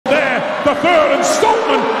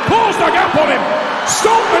closed the gap on him.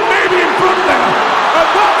 Strongman maybe in front there. And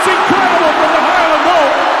that's incredible from the Highland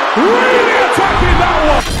Oak. Really attacking that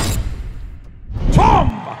one. Tom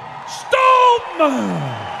Strongman.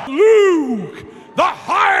 Luke, the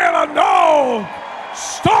Highland Oak.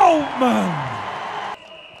 Strongman.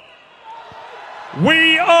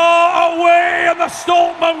 We are away, and the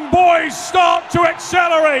Strongman boys start to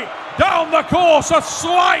accelerate down the course. A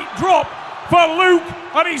slight drop for Luke,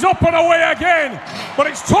 and he's up and away again. But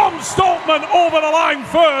it's Tom Strongman over the line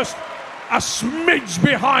first. A smidge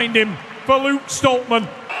behind him for Luke Strongman.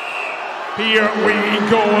 Here we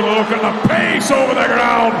go, and look at the pace over the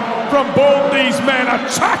ground from both these men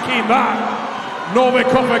attacking that.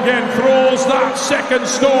 Novikov again throws that second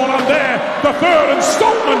stone, and there, the third, and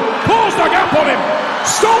Strongman closed the gap on him.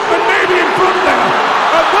 Strongman maybe in front there,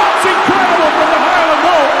 and that's incredible from the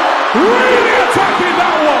Highland Oak. Really attacking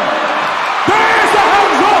that one. There's the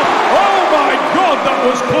hands off. Oh my God, that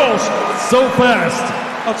was close. So fast.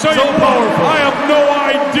 I'll tell you what, powerful. I have no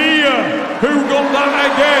idea who got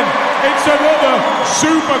that again. It's another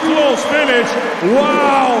super close finish.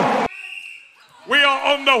 Wow. We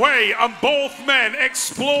are underway, and both men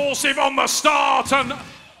explosive on the start, and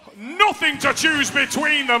nothing to choose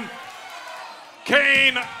between them.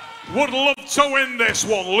 Kane would love to win this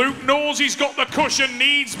one. Luke knows he's got the cushion,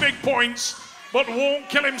 needs big points, but won't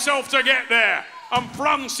kill himself to get there. And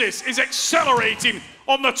Francis is accelerating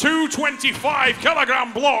on the 225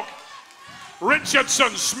 kilogram block.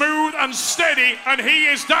 Richardson smooth and steady, and he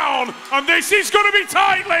is down, and this is going to be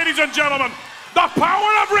tight, ladies and gentlemen. The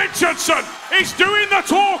power of Richardson is doing the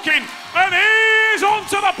talking, and he is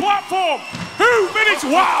onto the platform. 2 minutes,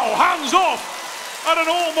 wow, hands off at an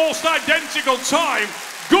almost identical time.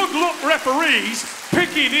 Good luck, referees,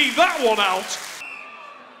 picking that one out.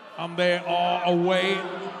 And they are away.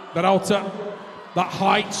 They're out at that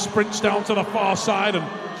height, sprints down to the far side and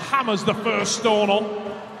hammers the first stone on.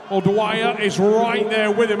 O'Dwyer is right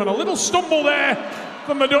there with him, and a little stumble there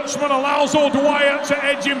from the Dutchman allows O'Dwyer to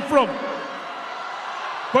edge in front.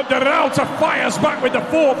 But De Ruyter fires back with the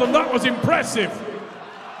fourth, and that was impressive.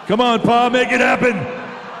 Come on, Pa, make it happen.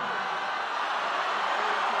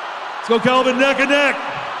 Let's go, Calvin, neck and neck.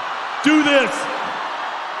 Do this.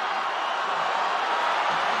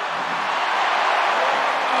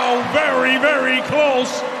 Oh, very, very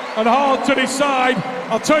close and hard to decide.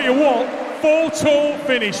 I'll tell you what, full-toe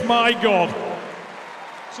finish, my God.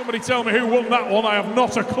 Somebody tell me who won that one, I have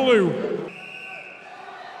not a clue.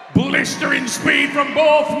 Blistering speed from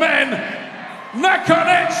both men.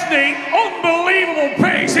 Nekonechny, unbelievable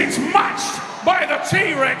pace. It's matched by the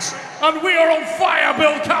T-Rex, and we are on fire,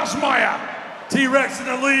 Bill Kazmaier. T-Rex in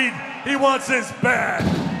the lead. He wants this bad.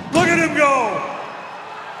 Look at him go.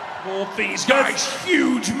 Both these guys,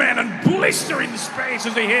 huge men, and blistering space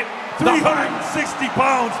as they hit 360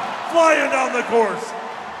 pounds flying down the course.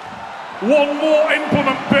 One more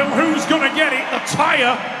implement, Bill. Who's going to get it? The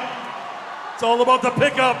tire. It's all about the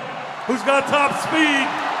pickup. Who's got top speed?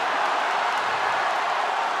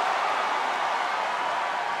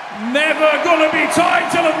 Never going to be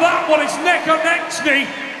tighter than that one. It's Nekonechny.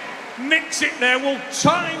 Nicks it there. We'll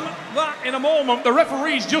time that in a moment. The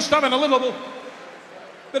referee's just having a little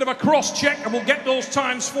bit of a cross-check, and we'll get those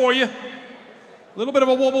times for you. A little bit of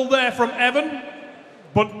a wobble there from Evan,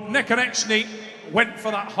 but Nekonechny went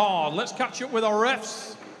for that hard. Let's catch up with our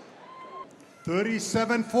refs.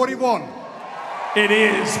 37-41. It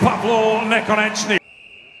is Pavlo Nekonechny.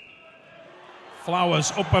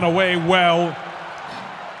 Flowers up and away well,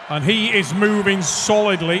 and he is moving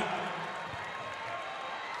solidly.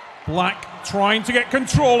 Black trying to get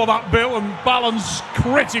control of that, Bill, and balance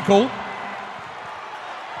critical.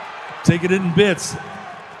 Take it in bits.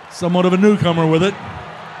 Somewhat of a newcomer with it.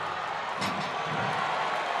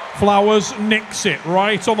 Flowers nicks it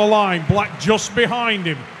right on the line. Black just behind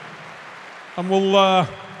him. And we'll, I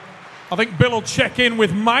think Bill will check in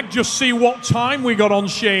with Mag, just see what time we got on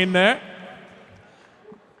Shane there.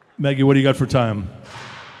 Maggie, what do you got for time?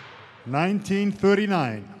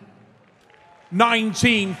 19:39.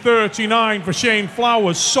 19:39 for Shane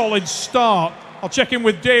Flowers. Solid start. I'll check in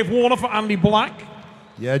with Dave Warner for Andy Black.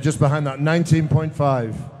 Yeah, just behind that,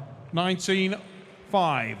 19.5.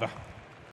 19.5.